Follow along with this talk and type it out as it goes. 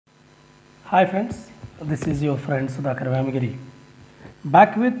Hi friends, this is your friend Sudhakar Vemagiri,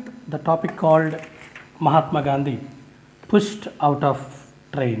 back with the topic called Mahatma Gandhi pushed out of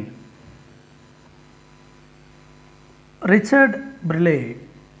train. Richard Brille,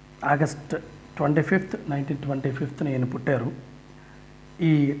 August 25th, 1925 ఈయన పుట్టారు.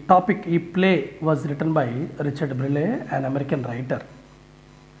 ఈ topic, ఈ play was written by Richard బ్రిలే, an American writer.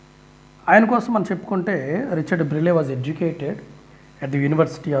 ఆయన కోసం మనం చెప్పుకుంటే Richard బ్రిలే was educated at the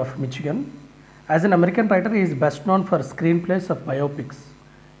University of Michigan. As an American writer, he is best known for screenplays of biopics.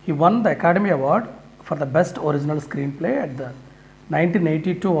 He won the Academy Award for the Best Original Screenplay at the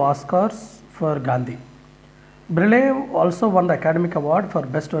 1982 Oscars for Gandhi. Brille also won the Academy Award for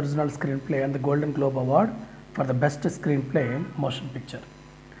Best Original Screenplay and the Golden Globe Award for the Best Screenplay Motion Picture.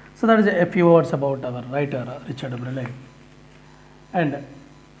 So that is a few words about our writer Richard Brille. And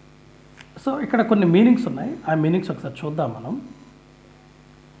so ఇక్కడ కొన్ని meanings ఉన్నాయి, ఆ meanings ఒకసారి చూద్దాం మనం.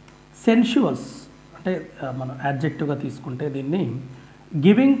 సెన్షువస్ అంటే మనం యాడ్జెక్టివ్గా తీసుకుంటే దీన్ని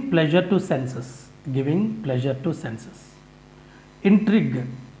giving pleasure to senses, giving pleasure to senses. Intrigue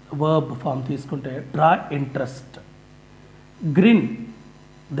verb form తీసుకుంటే డ్రా ఇంట్రెస్ట్. గ్రిన్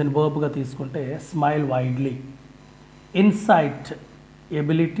దీని వర్బ్గా తీసుకుంటే smile widely. Insight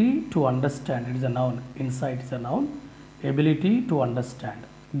ability to understand, it is a noun. Insight is a noun, ability to understand.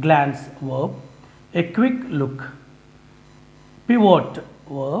 Glance verb. A quick look. Pivot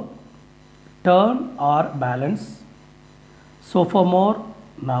verb. Turn or balance. Sophomore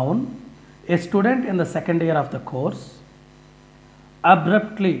noun. A student in the second year of the course.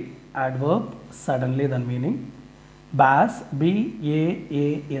 Abruptly adverb, suddenly the meaning. Bass,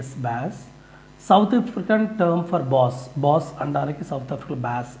 B-A-A-S, bass. South African term for boss. Boss andariki South African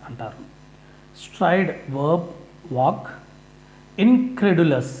bass antaru. Stride verb, walk.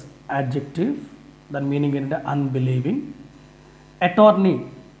 Incredulous adjective, the meaning in the unbelieving. Attorney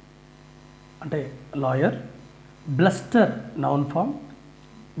అంటే lawyer. Bluster noun form,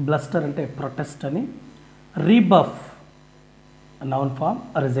 bluster అంటే protest అని. రీబఫ్ noun form,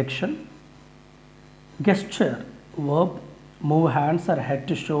 rejection. Gesture verb, move hands are head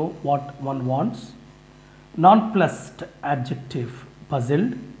to show what one wants. Non ప్లస్డ్ adjective,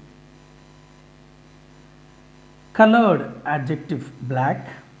 puzzled. Colored adjective, black.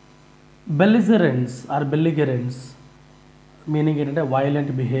 Belligerence or belligerence, meaning in a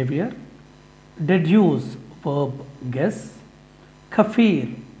violent behavior. Deduce verb, guess. Kafir,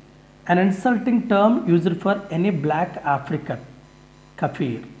 an insulting term used for any black African.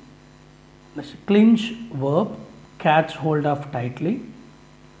 Kafir. Clinch verb, catch hold of tightly.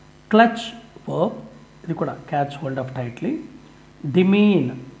 Clutch verb, ఇది కూడా catch hold of tightly. Demean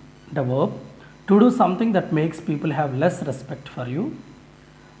the verb, to do something that makes people have less respect for you.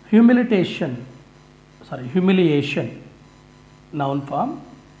 Humiliation noun form,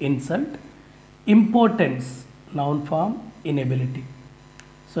 insult. Importance noun form, inability.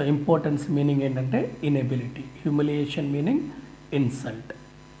 So importance meaning ఏంటంటే inability, humiliation meaning insult.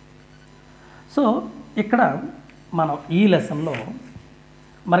 So ఇక్కడ మనం ఈ లెసన్లో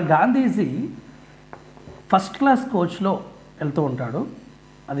మరి Gandhiji first class కోచ్లో వెళ్తూ ఉంటాడు,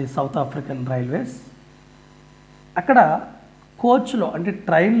 అది south African railways. అక్కడ కోచ్లో అంటే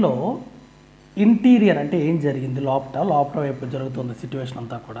ట్రైన్లో ఇంటీరియర్ అంటే ఏం జరిగింది, లోపల వైపు జరుగుతుంది సిచ్యువేషన్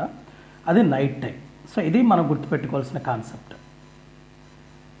అంతా కూడా, అది నైట్ టైం. సో ఇది మనం గుర్తుపెట్టుకోవాల్సిన కాన్సెప్ట్.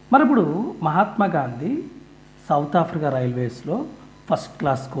 మరి ఇప్పుడు Mahatma Gandhi south Africa రైల్వేస్లో first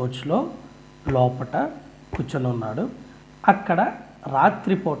class కోచ్లో లోపట కూర్చొని ఉన్నాడు. అక్కడ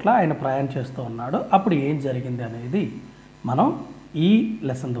రాత్రిపూట్ల ఆయన ప్రయాణం చేస్తూ ఉన్నాడు. అప్పుడు ఏం జరిగింది అనేది మనం ఈ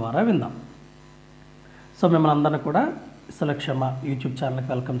లెసన్ ద్వారా విందాం. సో మిమ్మల్ని అందరినీ కూడా సులక్షమ యూట్యూబ్ ఛానల్కి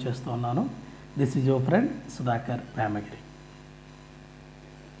వెల్కమ్ చేస్తూ ఉన్నాను. This is your friend Sudhakar Vemagiri.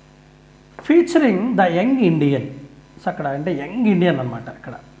 Featuring the young Indian. So అక్కడ అంటే యంగ్ ఇండియన్ అనమాట.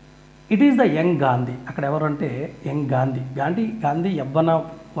 అక్కడ it is the young Gandhi. అక్కడ ఎవరు అంటే యంగ్ గాంధీ యవ్వన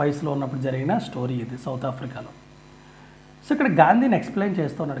వయసులో ఉన్నప్పుడు జరిగిన స్టోరీ ఇది సౌత్ ఆఫ్రికాలో. సో ఇక్కడ గాంధీని ఎక్స్ప్లెయిన్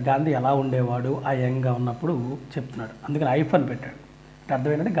చేస్తూ ఉన్నాడు. గాంధీ ఎలా ఉండేవాడు ఆ యంగ్గా ఉన్నప్పుడు చెప్తున్నాడు. అందుకని ఐఫోన్ పెట్టాడు. అంటే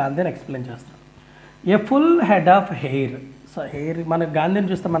అర్థమైందంటే గాంధీని ఎక్స్ప్లెయిన్ చేస్తున్నాడు. ఏ full head of hair. So hair మన గాంధీని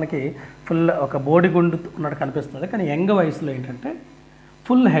చూస్తే మనకి ఫుల్ ఒక బోడిగుండు ఉన్నట్టు కనిపిస్తుంది, కానీ యంగ్ వయసులో ఏంటంటే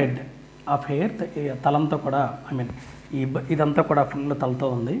ఫుల్ హెడ్ ఆఫ్ హెయిర్, తలంతా కూడా ఇదంతా కూడా ఫుల్ తలతో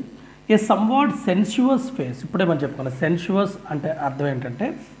ఉంది. ఏ సమ్వాట్ సెన్షువస్ ఫేస్. ఇప్పుడే మనం చెప్పుకున్నాం సెన్షువస్ అంటే అర్థం ఏంటంటే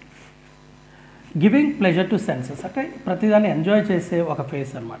గివింగ్ ప్లెజర్ టు సెన్సెస్, అంటే ప్రతిదాన్ని ఎంజాయ్ చేసే ఒక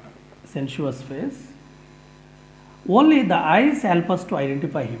ఫేస్ అనమాట సెన్షువస్ face. Only the ice help us to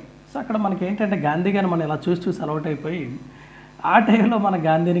identify him. So అక్కడ మనకి ఏంటంటే గాంధీ గారిని మనం ఇలా చూసి అలవాటు అయిపోయి ఆ టైంలో మన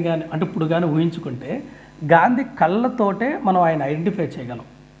గాంధీని కానీ అంటే ఇప్పుడు కానీ ఊహించుకుంటే గాంధీ కళ్ళతోటే మనం ఆయన ఐడెంటిఫై చేయగలం.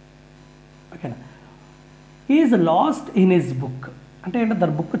 ఓకేనా. Is lost in his book అంటే ఏంటంటే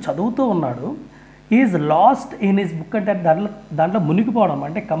దాని బుక్ చదువుతూ ఉన్నాడు. Is lost in his book అంటే దాంట్లో మునిగిపోవడం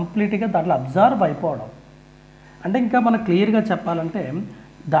అంటే కంప్లీట్గా దాంట్లో అబ్జర్వ్ అయిపోవడం. అంటే ఇంకా మనం క్లియర్గా చెప్పాలంటే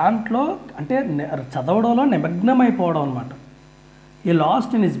దాంట్లో అంటే చదవడంలో నిమగ్నమైపోవడం అనమాట. ఈ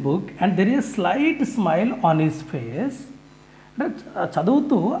last in his book and there is slight smile on his face అంటే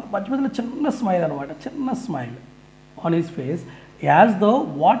చదువుతూ మధ్య మధ్యలో చిన్న స్మైల్ అనమాట, చిన్న smile on his face as though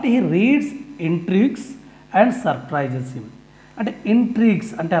what he reads ఇంట్రిగ్స్ and surprises him. అంటే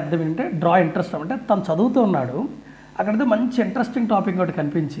ఇంట్రిగ్స్ అంటే అర్థం ఏంటంటే డ్రా ఇంట్రెస్ట్ అంటే తను చదువుతూ ఉన్నాడు, అక్కడైతే మంచి ఇంట్రెస్టింగ్ టాపిక్ ఒకటి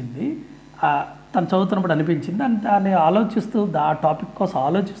కనిపించింది, తను చదువుతున్నప్పుడు అనిపించింది, అని దాన్ని ఆలోచిస్తూ ఆ టాపిక్ కోసం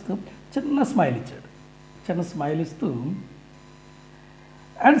ఆలోచిస్తూ చిన్న స్మైల్ ఇచ్చాడు. చిన్న స్మైల్ ఇస్తూ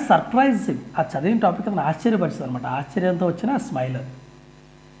అండ్ సర్ప్రైజ్ హిమ్ ఆ చదివిన టాపిక్ అతను ఆశ్చర్యపరిచింది అనమాట, ఆశ్చర్యంతో వచ్చిన స్మైల్ అది.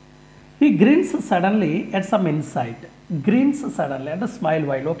 ఈ Greens suddenly at some insight. Greens suddenly అంటే స్మైల్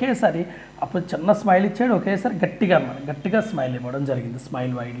వైడ్ ఒకేసారి అప్పుడు చిన్న స్మైల్ ఇచ్చాడు, ఒకేసారి గట్టిగా అనమాట, గట్టిగా స్మైల్ ఇవ్వడం జరిగింది,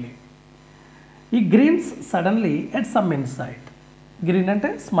 స్మైల్ వైడ్లీ. ఈ Greens suddenly at some insight. Green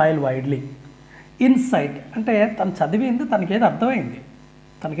అంటే స్మైల్ వైడ్లీ. ఇన్సైట్ అంటే తను చదివింది తనకేదో అర్థమైంది,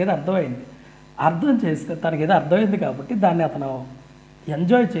 అర్థం చేసుకుని తనకేదో అర్థమైంది కాబట్టి దాన్ని అతను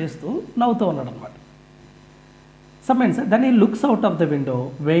ఎంజాయ్ చేస్తూ నవ్వుతూ ఉన్నాడు అనమాట. సమ్ ఇన్సైట్ దెన్ ఈ looks out of the window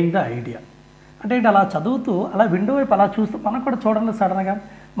weighing the idea. అంటే ఏంటి అలా చదువుతూ అలా విండో వైపు అలా చూస్తూ మనకు కూడా చూడండి సడన్గా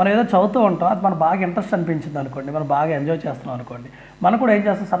మనం ఏదో చదువుతూ ఉంటాం, అది మనకు బాగా ఇంట్రెస్ట్ అనిపించింది అనుకోండి, మనం బాగా ఎంజాయ్ చేస్తున్నాం అనుకోండి, మనం కూడా ఏం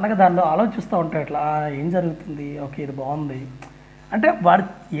చేస్తాం సన్నగా దానిలో ఆలోచిస్తూ ఉంటాం, ఇట్లా ఏం జరుగుతుంది, ఓకే ఇది బాగుంది అంటే వాడు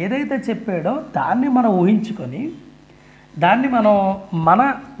ఏదైతే చెప్పాడో దాన్ని మనం ఊహించుకొని దాన్ని మనం మన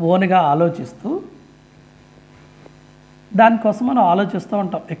ఓన్గా ఆలోచిస్తూ దానికోసం మనం ఆలోచిస్తూ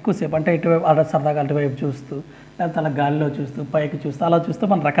ఉంటాం ఎక్కువసేపు. అంటే ఇటువైపు అలా సరదాగా అటువైపు చూస్తూ లేకపోతే అలా గాలిలో చూస్తూ పైకి చూస్తూ అలా చూస్తూ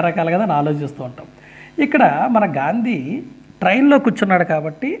మనం రకరకాలుగా దాన్ని ఆలోచిస్తూ ఉంటాం. ఇక్కడ మన గాంధీ ట్రైన్లో కూర్చున్నాడు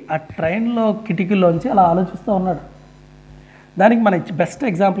కాబట్టి ఆ ట్రైన్లో కిటికీలోంచి అలా ఆలోచిస్తూ ఉన్నాడు. దానికి మన బెస్ట్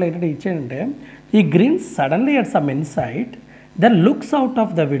ఎగ్జాంపుల్ ఏంటంటే ఇచ్చేయంటే ఈ Greens suddenly at some insight then looks out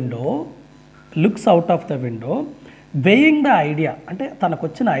of the window weighing the idea. అంటే తనకు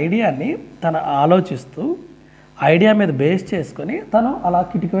వచ్చిన ఐడియాని తను ఆలోచిస్తూ ఐడియా మీద బేస్ చేసుకొని తను అలా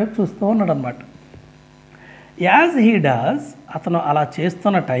కిటికీ వైపు చూస్తూ ఉన్నాడు అనమాట. యాజ్ హీ డస్ అతను అలా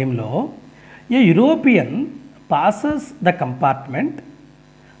చేస్తున్న టైంలో ఏ యూరోపియన్ పాసెస్ ద కంపార్ట్మెంట్.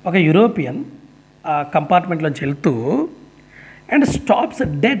 ఒక యూరోపియన్ కంపార్ట్మెంట్లోంచి వెళ్తూ and stops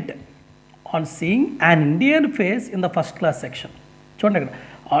dead on seeing an Indian face in the first class section. చూడండి అక్కడ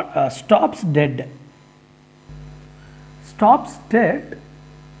stops dead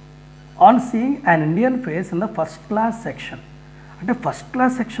on seeing an Indian face in the first class section. అంటే first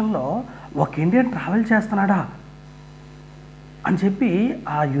class సెక్షన్లో ఒక Indian travel చేస్తున్నాడా అని చెప్పి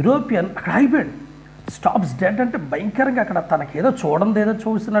ఆ యూరోపియన్ అక్కడ అయిపోయాడు. స్టాప్స్ డెడ్ అంటే భయంకరంగా అక్కడ తనకేదో చూడందేదో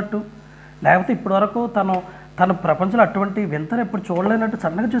చూసినట్టు, లేకపోతే ఇప్పటివరకు తను ప్రపంచంలో అటువంటి వింతను ఎప్పుడు చూడలేనట్టు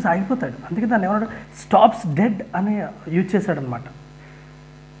సడన్గా చూసి ఆగిపోతాడు. అందుకే దాన్ని ఏమన్నాడు స్టాప్స్ డెడ్ అని యూజ్ చేశాడు అనమాట.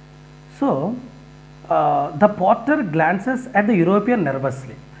 So the Porter glances at the European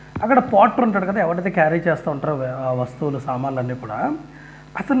నర్వస్లీ. అక్కడ పోర్టర్ ఉంటాడు కదా, ఎవరైతే క్యారీ చేస్తూ ఉంటారో వస్తువులు సామాన్లన్నీ కూడా,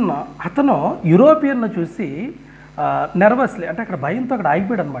 అతను యూరోపియన్ను చూసి నర్వస్లీ అంటే అక్కడ భయంతో అక్కడ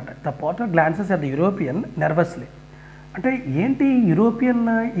ఆగిపోయాడు అనమాట. The Porter glances at the European నర్వస్లీ. అంటే ఏంటి యూరోపియన్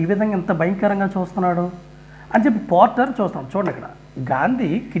ఈ విధంగా ఎంత భయంకరంగా చూస్తున్నాడు అని చెప్పి పోర్టర్ చూస్తున్నాడు. చూడండి అక్కడ గాంధీ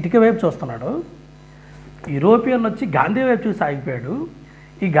కిటికీ వైపు చూస్తున్నాడు, యూరోపియన్ వచ్చి గాంధీ వైపు చూసి ఆగిపోయాడు.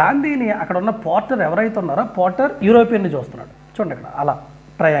 ఈ గాంధీని అక్కడ ఉన్న పోర్టర్ ఎవరైతే ఉన్నారో పోర్టర్ యూరోపియన్ని చూస్తున్నాడు. చూడండి అక్కడ అలా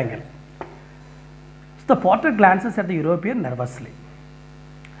triangle. The Porter glances at the European నర్వస్లీ.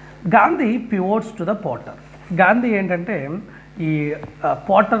 Gandhi pivots to the Porter. Gandhi ఏంటంటే ఈ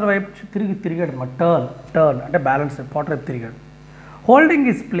పోర్టర్ వైపు తిరిగాడు అనమాట. టర్న్ అంటే బ్యాలెన్స్ పోర్టర్ వైపు తిరిగాడు. Holding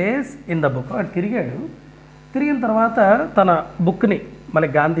his place in the book. తిరిగిన తర్వాత తన బుక్ని మళ్ళీ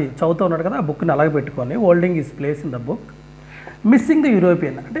గాంధీ చదువుతూ ఉన్నాడు కదా, ఆ బుక్ని అలాగే పెట్టుకొని holding his place in the book. Missing the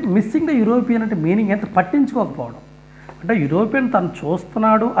European అంటే మిస్సింగ్ ద యూరోపియన్ అంటే మీనింగ్ ఎంత పట్టించుకోకపోవడం. అంటే యూరోపియన్ తను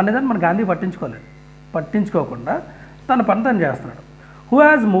చూస్తున్నాడు అనేదాన్ని మన గాంధీ పట్టించుకోకుండా తన పని తను చేస్తున్నాడు. Who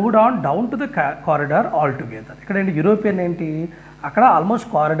has moved on down to the corridor all together. ఇక్కడ ఏంటి యూరోపియన్ ఏంటి అక్కడ ఆల్మోస్ట్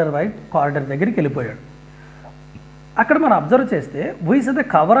కారిడార్ దగ్గరికి వెళ్ళిపోయాడు. అక్కడ మనం అబ్జర్వ్ చేస్తే వీస్ the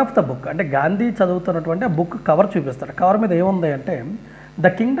cover of the book. అంటే గాంధీ చదువుతున్నటువంటి ఆ బుక్ కవర్ చూపిస్తాడు. కవర్ మీద ఏముంది అంటే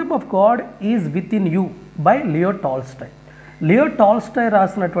the Kingdom of God is with in you by Leo Tolstoy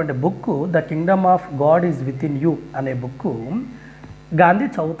రాసినటువంటి book the Kingdom of God is with in you అనే బుక్ గాంధీ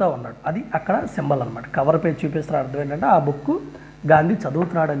చదువుతూ ఉన్నాడు. అది అక్కడ సింబల్ అనమాట. కవర్ పేజ్ చూపిస్తున్న అర్థం ఏంటంటే ఆ బుక్ గాంధీ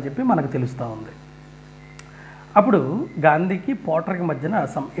చదువుతున్నాడు అని చెప్పి మనకు తెలుస్తూ ఉంది. అప్పుడు గాంధీకి పోర్టర్కి మధ్యన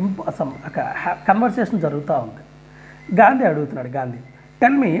సమ్ కన్వర్సేషన్ జరుగుతూ ఉంది. గాంధీ అడుగుతున్నాడు,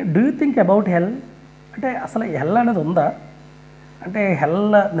 tell me do you think about హెల్ అంటే అసలు హెల్ అనేది ఉందా, అంటే హెల్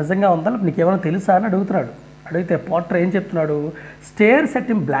నిజంగా ఉందా, నీకు ఏమైనా తెలుసా అని అడుగుతున్నాడు. అడిగితే పోర్టర్ ఏం చెప్తున్నాడు, stairs at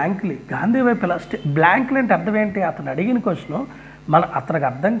him blankly. Gandhi వైపు ఇలా బ్లాంక్లీ అంటే అర్థం ఏంటి, అతను అడిగిన క్వశ్చన్ అతనికి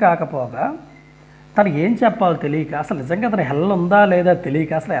అర్థం కాకపోగా తనకి ఏం చెప్పాలో తెలియక, అసలు నిజంగా అతను హెల్ ఉందా లేదా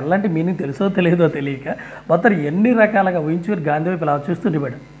తెలియక, అసలు ఎలాంటి మీనింగ్ తెలుసో తెలియదో తెలియక మొత్తం ఎన్ని రకాలుగా ఊహించుకుని గాంధీ వైపు ఇలా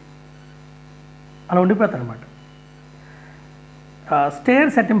చూస్తుండిపోయాడు. అలా ఉండిపోతాడు అనమాట.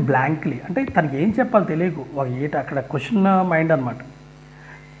 స్టేర్స్ ఎట్ హిమ్ బ్లాంక్లీ అంటే తనకి ఏం చెప్పాలో తెలియకు, ఒక ఏట అక్కడ క్వశ్చన్ మైండ్ అనమాట.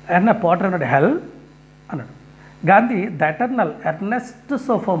 అండ్ పోర్టర్ అన్నాడు హెల్ అన్నాడు. Gandhi the eternal Ernest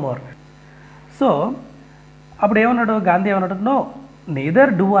sophomore. So అప్పుడు ఏమన్నాడు గాంధీ, ఏమన్నాడు, నో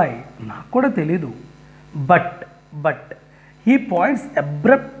నీదర్ డూ ఐ, నాకు కూడా తెలీదు. But he points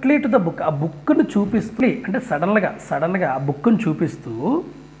abruptly to the book. ఆ బుక్ను చూపిస్తూ అంటే సడన్గా ఆ బుక్ను చూపిస్తూ,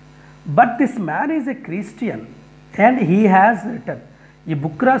 but this man is a Christian and he has return. ఈ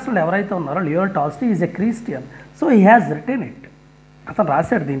బుక్ రాసిన ఎవరైతే ఉన్నారో Leo Tolstoy is a Christian, so he has return it. అతను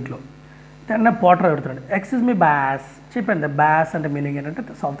రాశాడు దీంట్లో. దాన్ని పోర్టర్ అడుగుతున్నాడు, ఎక్స్క్యూజ్ మీ బాస్. చెప్పండి బాస్ అంటే మీనింగ్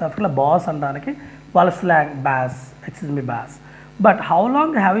ఏంటంటే సౌత్ ఆఫ్రికాలో బాస్ అనడానికి వాళ్ళ slang boss, excuse me boss. But how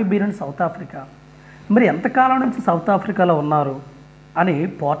long have you been in south Africa, మరి ఎంతకాలం నుంచి సౌత్ ఆఫ్రికాలో ఉన్నారు అని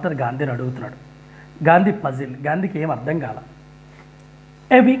పోర్టర్ గాంధీని అడుగుతున్నాడు. గాంధీ పజిల్, గాంధీకి ఏం అర్థం కాల.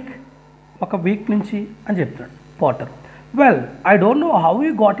 ఏ వీక్, ఒక వీక్ నుంచి అని చెప్తున్నాడు Porter. Well I don't know how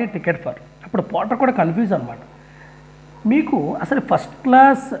you got a ticket for. అప్పుడు పోర్టర్ కూడా కన్ఫ్యూజ్ అనమాట. మీకు అసలు ఫస్ట్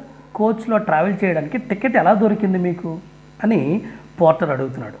క్లాస్ కోచ్లో ట్రావెల్ చేయడానికి టికెట్ ఎలా దొరికింది మీకు అని పోర్టర్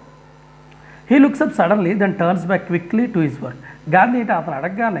అడుగుతున్నాడు. He looks up suddenly then turns back quickly to his work. Gandhi అంటే అతను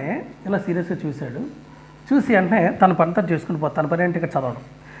అడగగానే ఇలా సీరియస్గా చూశాడు. చూసి అంటే తన పని తను చేసుకుని పోతాను, తన పని ఏంటి టికెట్ చదవడం.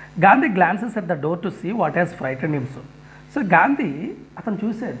 Gandhi glances at the door to see what has ఫ్రైటన్ him so. So Gandhi అతను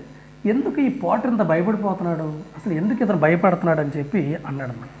చూశాడు, ఎందుకు ఈ పోర్టర్ ఇంత భయపడిపోతున్నాడు, అసలు ఎందుకు ఇతను భయపడుతున్నాడు అని చెప్పి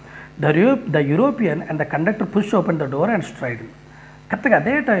అన్నాడు అన్నమాట. The European and the conductor push open the door and stride. కరెక్ట్గా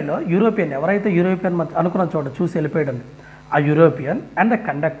అదే టైంలో యూరోపియన్ ఎవరైతే యూరోపియన్ అనుకున్న చోట చూసి వెళ్ళిపోయాడు, ఆ యూరోపియన్ అండ్ ద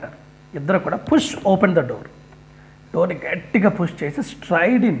కండక్టర్ ఇద్దరు కూడా పుష్ ఓపెన్ ద డోర్ని గట్టిగా పుష్ చేసి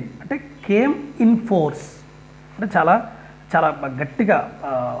స్ట్రైడ్ ఇన్ అంటే కేమ్ ఇన్ ఫోర్స్ అంటే చాలా చాలా గట్టిగా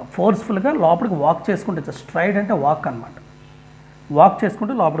ఫోర్స్ఫుల్గా లోపలికి వాక్ చేసుకుంటూ, స్ట్రైడ్ అంటే వాక్ అనమాట, వాక్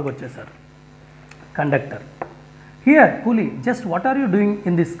చేసుకుంటూ లోపలికి వచ్చేసారు కండక్టర్. హియర్ కూలీ just what are you doing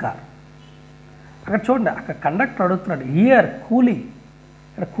in this car. అక్కడ చూడండి, అక్కడ కండక్టర్ అడుగుతున్నాడు హియర్ కూలీ.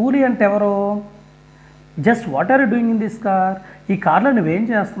 ఇక్కడ కూలీ అంటే ఎవరు, just what are you doing in this car, ఈ కార్లో నువ్వేం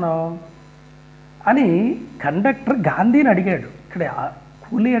చేస్తున్నావు అని కండక్టర్ గాంధీని అడిగాడు. ఇక్కడ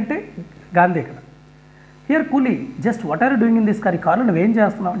కూలీ అంటే గాంధీ. ఇక్కడ హియర్ కూలీ just what are you doing in this car, ఈ కార్లో నువ్వేం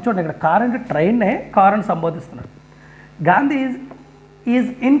చేస్తున్నావు. చూడండి, ఇక్కడ కార్ అంటే ట్రైన్నే కార్ అని సంబోధిస్తున్నాడు. Gandhi is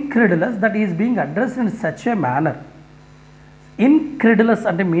ఇన్క్రెడ్యులస్ that is being addressed in such a manner. ఇన్క్రెడ్యులస్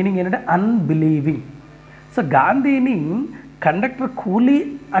అంటే మీనింగ్ ఏంటంటే అన్బిలీవింగ్. సో గాంధీని కండక్టర్ కూలీ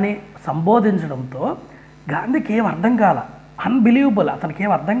అని సంబోధించడంతో గాంధీకి ఏం అర్థం కాల, అన్బిలీవబుల్, అతనికి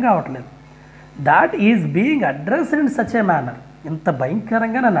ఏం అర్థం కావట్లేదు. That is being addressed in such a manner, ఇంత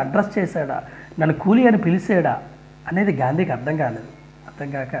భయంకరంగా నన్ను అడ్రస్ చేశాడా, నన్ను కూలీ అని పిలిచాడా అనేది గాంధీకి అర్థం కాలేదు. అర్థం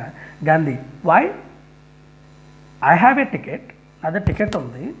కాక Gandhi why I have a ticket, అదే టికెట్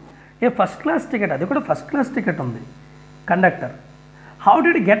ఉంది, ఏ ఫస్ట్ క్లాస్ టికెట్, అది కూడా ఫస్ట్ క్లాస్ టికెట్ ఉంది. Conductor how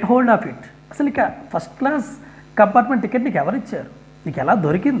did get hold of it, అసలు ఇక ఫస్ట్ క్లాస్ కంపార్ట్మెంట్ టికెట్ నీకు ఎవరిచ్చారు, నీకు ఎలా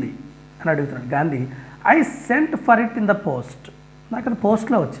దొరికింది అని అడుగుతున్నాడు. Gandhi I sent for it in the post, నాకు అది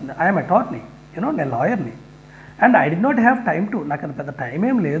పోస్ట్లో వచ్చింది. ఐఎమ్ అటార్నీ, నేను లాయర్ని, and I did not have time to, నాకు అది పెద్ద టైం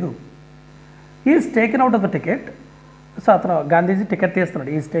ఏం లేదు. Is taken out of the ticket. So అతను గాంధీజీ టికెట్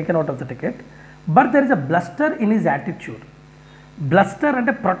తీస్తున్నాడు, is taken out of the ticket, but there is a bluster in his attitude. Bluster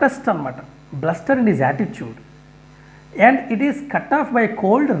అంటే protest అనమాట, bluster in his attitude. And it is cut off by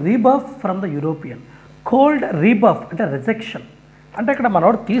cold రీబఫ్ from the European. Cold రీబఫ్ అంటే rejection, అంటే ఇక్కడ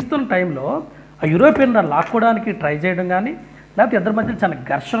మనోడు తీస్తున్న టైంలో ఆ European దాన్ని లాక్కోవడానికి ట్రై చేయడం కానీ, లేకపోతే ఇద్దరి మధ్యలో చాలా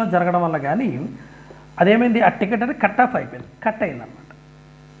ఘర్షణ జరగడం వల్ల కానీ అదేమైంది, ఆ టికెట్ అనేది కట్ ఆఫ్ అయిపోయింది, కట్ అయింది అనమాట.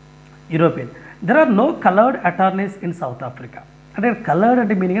 European there are no coloured attorneys in south Africa. అంటే కలర్డ్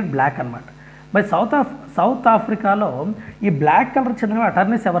అంటే మీనింగ్ బ్లాక్ అనమాట. మరి సౌత్ ఆఫ్రికాలో ఈ బ్లాక్ కలర్ చెందిన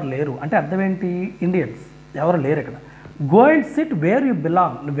అటార్నీస్ ఎవరు లేరు, అంటే అర్థం ఏంటి, ఇండియన్స్ ఎవరు లేరు ఇక్కడ. Go and SIT where you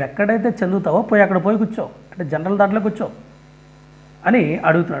belong, నువ్వు ఎక్కడైతే చెందుతావో పోయి అక్కడ పోయి కూర్చో, అంటే జనరల్ దాంట్లో కూర్చో అని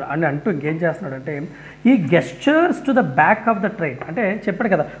అడుగుతున్నాడు. అని అంటూ ఇంకేం చేస్తున్నాడు అంటే ఈ gestures to the back of the train, అంటే చెప్పాడు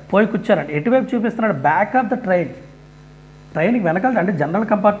కదా పోయి కూర్చోనంటే ఎటువైపు చూపిస్తున్నాడు, బ్యాక్ ఆఫ్ ద ట్రైన్, ట్రైన్కి వెనకాల అంటే జనరల్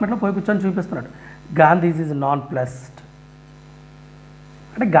కంపార్ట్మెంట్లో పోయి కూర్చొని చూపిస్తున్నాడు. గాంధీజీ ఈజ్ నాన్ ప్లస్డ్,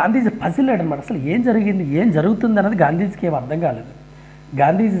 అంటే గాంధీజీ పజిల్డ్ అనమాట, అసలు ఏం జరిగింది, ఏం జరుగుతుంది అనేది గాంధీజీకి ఏం అర్థం కాలేదు.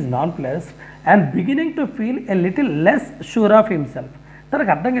 Gandhiji is non ప్లస్డ్ and beginning to feel a little less sure of himself.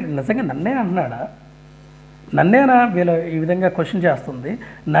 తనకు అర్థం కాదు, నిజంగా నన్నే అంటున్నాడా, నన్నేనా వీళ్ళు ఈ విధంగా క్వశ్చన్ చేస్తుంది,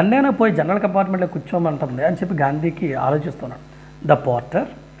 నన్నేనా పోయి జనరల్ కంపార్ట్మెంట్లో కూర్చోమంటుంది అని చెప్పి గాంధీకి ఆలోచిస్తున్నాడు. ద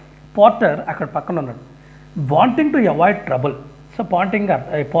పోర్టర్ అక్కడ పక్కన ఉన్నాడు. Wanting to avoid trouble. So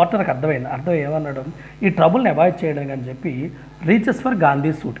పోర్టర్కి అర్థం ఏమన్నాడు, ఈ ట్రబుల్ని అవాయిడ్ చేయడానికి అని చెప్పి reaches for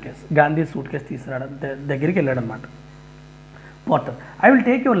Gandhi suit case తీసుకురాడు, దగ్గరికి వెళ్ళాడు అనమాట. Porter, I will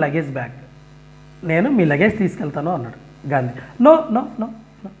take your luggage bag, నేను మీ లగేజ్ తీసుకెళ్తాను అన్నాడు. Gandhi, no no no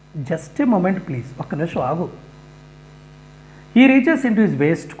just a moment please, ఒక్క నిమిషం ఆగు. ఈ reaches in to his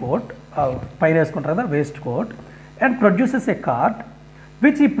waste coat, పైన వేసుకుంటారు కదా waste coat, and produces A card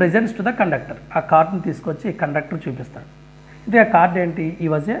which ఈ ప్రెజెంట్స్ టు ద కండక్టర్. ఆ కార్డ్ని తీసుకొచ్చి కండక్టర్ చూపిస్తాడు. ఇది ఆ కార్డ్ ఏంటి, ఈ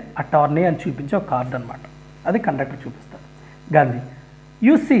వాజ్ ఏ అటార్నీ అని చూపించే ఒక కార్డ్ అనమాట, అది కండక్టర్ చూపిస్తాడు. గాంధీ,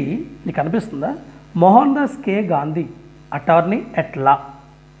 యూ సీ, నీకు అనిపిస్తుందా, మోహన్ దాస్ కే Gandhi, attorney at law,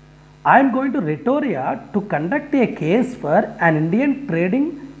 I'm going to రెటోరియా to conduct A case for an Indian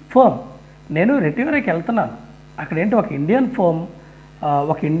trading firm. నేను రెటోరియాకి వెళ్తున్నాను, అక్కడ ఏంటి ఒక ఇండియన్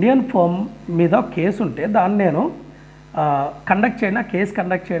ఫర్మ్ మీద ఒక కేసు ఉంటే దాన్ని నేను కేసు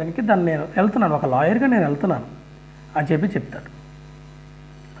కండక్ట్ చేయడానికి దాన్ని నేను వెళ్తున్నాను, ఒక లాయర్గా నేను వెళ్తున్నాను అని చెప్పి చెప్తాడు.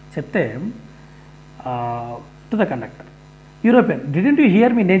 చెప్తే to the conductor, European, didn't you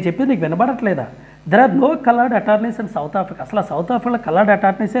here మీ, నేను చెప్పేది నీకు వినబడట్లేదా, there are no coloured attorneys in south Africa, అసలు సౌత్ ఆఫ్రికాలో కలర్డ్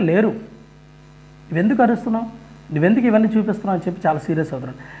అటార్నీసే లేరు, నువ్వెందుకు అరుస్తున్నావు, నువ్వెందుకు ఇవన్నీ చూపిస్తున్నావు అని చెప్పి చాలా సీరియస్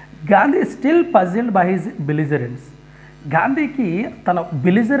అవుతున్నాడు. Gandhi still puzzled by his బిలిజరెన్స్. గాంధీకి తన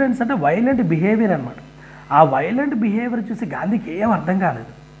బిలిజరెన్స్ అంటే వైలెంట్ బిహేవియర్ అనమాట. ఆ వైలెంట్ బిహేవియర్ చూసి గాంధీకి ఏం అర్థం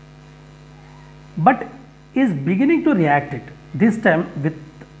కాలేదు. But is beginning to react it, this time with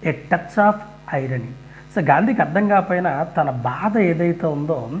a touch of irony. So గాంధీకి అర్థం కాకపోయినా తన బాధ ఏదైతే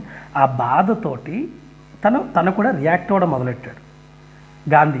ఉందో ఆ బాధతోటి తను కూడా రియాక్ట్ అవ్వడం మొదలెట్టాడు.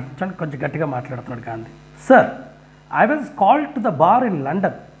 గాంధీ కొంచెం గట్టిగా మాట్లాడుతున్నాడు. Gandhi, sir, I was called to the bar in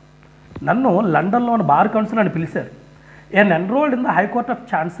London, నన్ను లండన్లో ఉన్న బార్ కౌన్సిల్ అని పిలిచారు. నేను enrolled in the high court of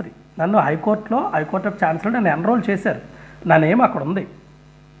ఛాన్సరీ, నన్ను హైకోర్ట్ ఆఫ్ ఛాన్సరీ నన్ను ఎన్రోల్ చేశారు, నా నేమ్ అక్కడ ఉంది.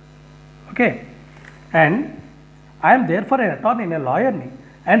 Okay, and I'm there for N attorney, నేను లాయర్ని.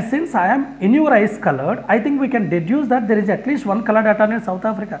 And since I'm in your eyes coloured, I think we can deduce that there is at least one coloured attorney in south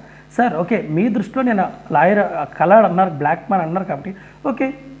Africa. Sir, okay, మీ దృష్టిలో నేను lawyer coloured అన్నారు, black man అన్నారు కాబట్టి okay,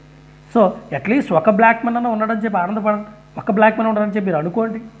 so at least ఒక black man అన్న ఉన్నాడని చెప్పి ఆనందపడండి, ఒక బ్లాక్ మ్యాన్ ఉన్నాడని చెప్పి మీరు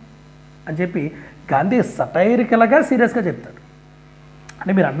అనుకోండి అని చెప్పి గాంధీ సటైరికల్గా సీరియస్గా చెప్తాడు.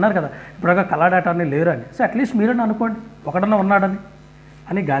 అంటే మీరు అన్నారు కదా ఇప్పుడు ఒక కలర్డ్ అటార్నీ లేరు అని, సో అట్లీస్ట్ మీరన్నా అనుకోండి ఒకడన్నా ఉన్నాడని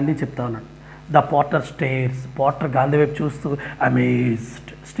అని గాంధీ చెప్తా ఉన్నాడు. The Porter stairs, Porter Gandhi వైపు చూస్తూ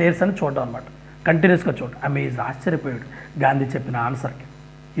అమేజ్డ్, స్టేర్స్ అని చూడడం అనమాట, కంటిన్యూస్గా చూడడం, అమేజ్డ్, ఆశ్చర్యపోయాడు గాంధీ చెప్పిన ఆన్సర్కి.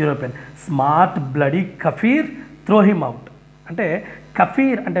 European, smart bloody kaffir, throw him out. అంటే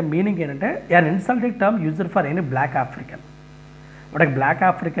కఫీర్ అంటే మీనింగ్ ఏంటంటే an insulting term used for any black African. వాటికి బ్లాక్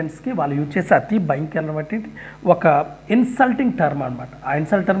ఆఫ్రికన్స్కి వాళ్ళు యూజ్ చేసే అతి భయంకరమైనటువంటి ఒక ఇన్సల్టింగ్ టర్మ్ అనమాట. ఆ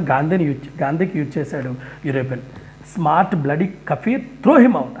ఇన్సల్ట్ టర్మ్ గాంధీకి యూజ్ చేశాడు European. Smart bloody kaffir, throw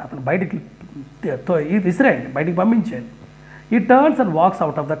him out, అతను బయటికి విసిరేయండి, బయటికి పంపించేయండి. ఈ turns and walks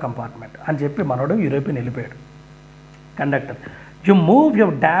out of the compartment అని చెప్పి మనోడు యూరోపియన్ వెళ్ళిపోయాడు. Conductor, you move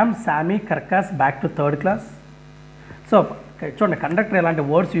your dam సామీ కర్కాస్ back to third class. So చూడండి కండక్టర్ ఎలాంటి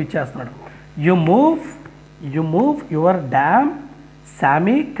వర్డ్స్ యూజ్ చేస్తున్నాడు. యు మూవ్ యువర్ డ్యామ్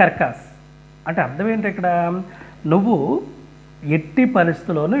సామీ కర్కాస్ అంటే అర్థం ఏంటి, ఇక్కడ నువ్వు ఎట్టి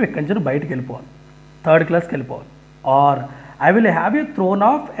పరిస్థితుల్లోనూ ఇక్కడి నుంచి బయటికి వెళ్ళిపోవాలి, థర్డ్ క్లాస్కి వెళ్ళిపోవాలి. Are I will have you throne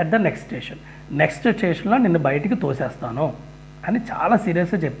of at the next స్టేషన్లో నిన్ను బయటికి తోసేస్తాను అని చాలా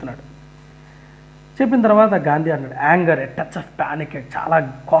సీరియస్గా చెప్తున్నాడు. చెప్పిన తర్వాత గాంధీ అన్నాడు, anger, a touch of panic, చాలా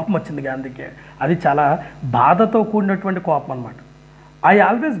కోపం వచ్చింది గాంధీకి. అది చాలా బాధతో కూడినటువంటి కోపం అనమాట. I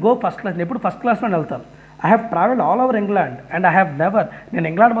always go first class, నేను ఎప్పుడు ఫస్ట్ క్లాస్లో వెళ్తాను. I have travelled all over England and I have never, నేను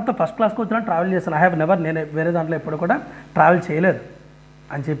ఇంగ్లాండ్ మొత్తం ఫస్ట్ క్లాస్కి వచ్చినా ట్రావెల్ చేశాను. ఐ హ్యావ్ నెవర్, నేను వేరే దాంట్లో ఎప్పుడు కూడా ట్రావెల్ చేయలేదు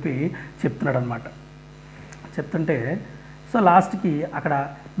అని చెప్పి చెప్తున్నాడు అనమాట. చెప్తుంటే సో లాస్ట్కి అక్కడ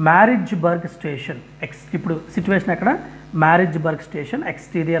మ్యారిడ్జ్బర్గ్ స్టేషన్ ఇప్పుడు సిచ్యువేషన్ అక్కడ మ్యారిడ్జ్బర్గ్ station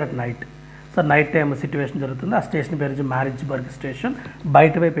exterior at night. So night time situation జరుగుతుంది. ఆ స్టేషన్ పేరు మ్యారిడ్జ్బర్గ్ స్టేషన్.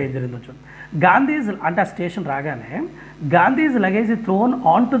 బయట వైపు ఏం జరిగిందో చూడండి. గాంధీజ్ అంటే ఆ స్టేషన్ రాగానే గాంధీజ్ luggage throne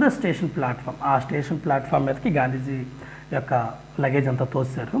on to the station platform. ఆ స్టేషన్ ప్లాట్ఫామ్ మీదకి గాంధీజీ యొక్క లగేజ్ అంతా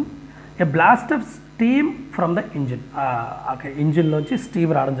తోసారు. ఏ blast of steam from the engine, ఇంజిన్లోంచి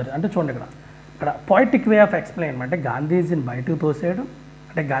steam రావడం జరిగింది. అంటే చూడండి ఇక్కడ పోయిటిక్ వే ఆఫ్ ఎక్స్ప్లెయిన్ అంటే గాంధీజీని బయటకు తోసేయడం,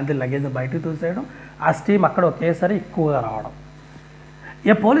 అంటే గాంధీ లగేజ్ని బయటకు తోసేయడం, ఆ స్టీమ్ అక్కడ ఒకేసారి ఎక్కువగా రావడం.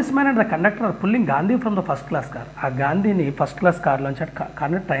 ఏ police man and the conductor are pulling Gandhi from the first class car. ఆ గాంధీని ఫస్ట్ క్లాస్ కార్లోంచి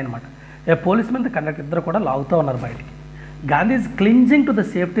కార్ని ట్రైన్ అనమాట. ఏ పోలీస్ మ్యాన్ ద కండక్టర్ ఇద్దరు కూడా లాగుతూ ఉన్నారు బయటికి. Gandhi is క్లింజింగ్ to the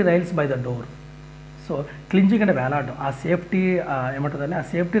safety rails by the door. So clinching అంటే వేలాడడం, ఆ సేఫ్టీ ఏమంటుందని ఆ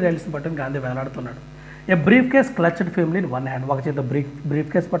సేఫ్టీ రైల్స్ని పట్టుకుని Gandhi వేలాడుతున్నాడు. A brief case క్లచ్డ్ family in one hand, ఒక చేత బ్రీఫ్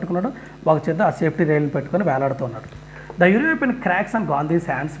కేస్ పట్టుకున్నాడు, ఒక చేత ఆ సేఫ్టీ రైల్ పెట్టుకొని వేలాడుతున్నాడు. The European cracks on Gandhi's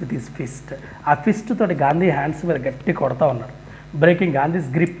hands with his fist, ఆ ఫిస్ట్ తోటి గాంధీ హ్యాండ్స్ మీద గట్టి కొడతా ఉన్నాడు. బ్రేకింగ్ గాంధీస్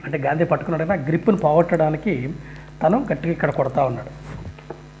గ్రిప్, అంటే గాంధీ పట్టుకున్నాడు ఆ గ్రిప్ను పోగొట్టడానికి తను గట్టిగా ఇక్కడ కొడతా ఉన్నాడు.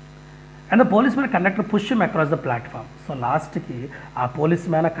 And the police man conductor push him across the platform. So లాస్ట్కి ఆ పోలీస్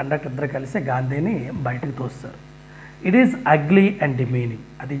మ్యాన్ కండక్టర్ ఇద్దరు కలిసి గాంధీని బయటకు తోస్తారు. It is ugly and demeaning,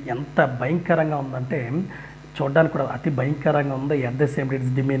 అది ఎంత భయంకరంగా ఉందంటే చూడడానికి కూడా అతి భయంకరంగా ఉంది. At the same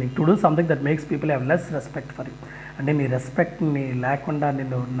it's demeaning to do something that makes people have less respect for you. అంటే నీ రెస్పెక్ట్ని లేకుండా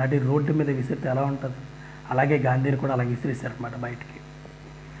నిన్ను నడి రోడ్డు మీద విసిరితే ఎలా ఉంటుంది, అలాగే గాంధీని కూడా అలా విసిరేశారనమాట బయటికి.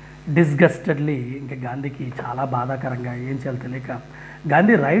 డిస్గస్టెడ్లీ, ఇంకా గాంధీకి చాలా బాధాకరంగా ఏం చేయాలో తెలియక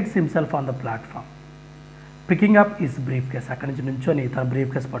Gandhi rights himself on the platform, picking up his brief case, అక్కడి నుంచి నుంచొని తన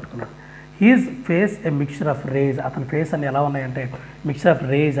బ్రీఫ్ కేస్ పట్టుకున్నాడు. He's face A mixture of raise, అతని ఫేస్ అన్ని ఎలా ఉన్నాయంటే మిక్చర్ ఆఫ్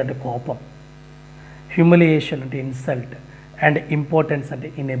రేజ్ అంటే కోపం, హ్యూమిలియేషన్ అంటే ఇన్సల్ట్, అండ్ ఇంపార్టెన్స్ అంటే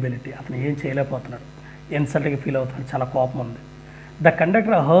ఇన్ఎబిలిటీ, అతను ఏం చేయలేకపోతున్నాడు, ఇన్సల్ట్గా ఫీల్ అవుతున్నాడు, చాలా కోపం ఉంది. The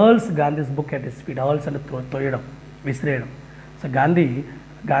conductor హర్ల్స్ Gandhi's book at his feet, హర్ల్స్ అంటే తోయడం, విసిరేయడం. సో గాంధీ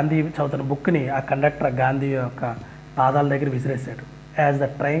చదువుతున్న బుక్ని ఆ కండక్టర్ గాంధీ యొక్క పాదాల దగ్గర విసిరేసాడు. As the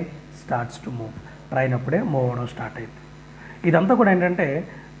train starts to move, train అప్పుడే మూవ్ అవ్వడం స్టార్ట్ అయింది. ఇదంతా కూడా ఏంటంటే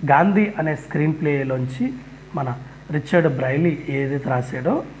గాంధీ అనే స్క్రీన్ ప్లేలోంచి మన రిచర్డ్ బ్రైలీ ఏదైతే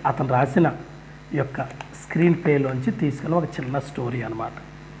రాశాడో అతను రాసిన యొక్క స్క్రీన్ ప్లేలోంచి తీసుకుని ఒక చిన్న స్టోరీ అనమాట.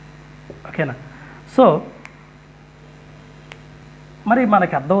 ఓకేనా? సో మరి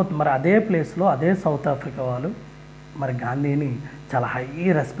మనకి అర్థమవుతుంది, మరి అదే ప్లేస్లో అదే సౌత్ ఆఫ్రికా వాళ్ళు మరి గాంధీని చాలా హై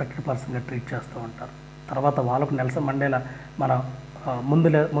రెస్పెక్టెడ్ పర్సన్గా ట్రీట్ చేస్తూ ఉంటారు. తర్వాత వాళ్ళకు నెల్సన్ మండేలా మన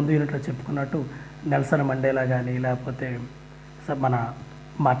ముందు యూనిట్లో చెప్పుకున్నట్టు నెల్సన్ మండేలా కానీ లేకపోతే మన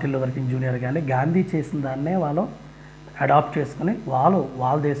మార్టిన్ లూథర్ కింగ్ జూనియర్ కానీ గాంధీ చేసిన దాన్నే వాళ్ళు అడాప్ట్ చేసుకుని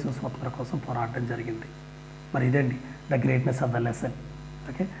వాళ్ళ దేశం స్వతంత్రం కోసం పోరాటం జరిగింది. మరి ఇదండి the greatness of the lesson.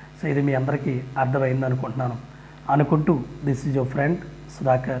 Okay, so ఇది మీ అందరికీ అర్థమైంది అనుకుంటూ this is your friend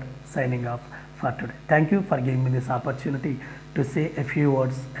Sudhakar signing off for today. Thank you for giving me this opportunity to say a few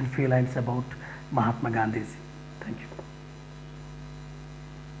words and few lines about Mahatma Gandhi. Thank you.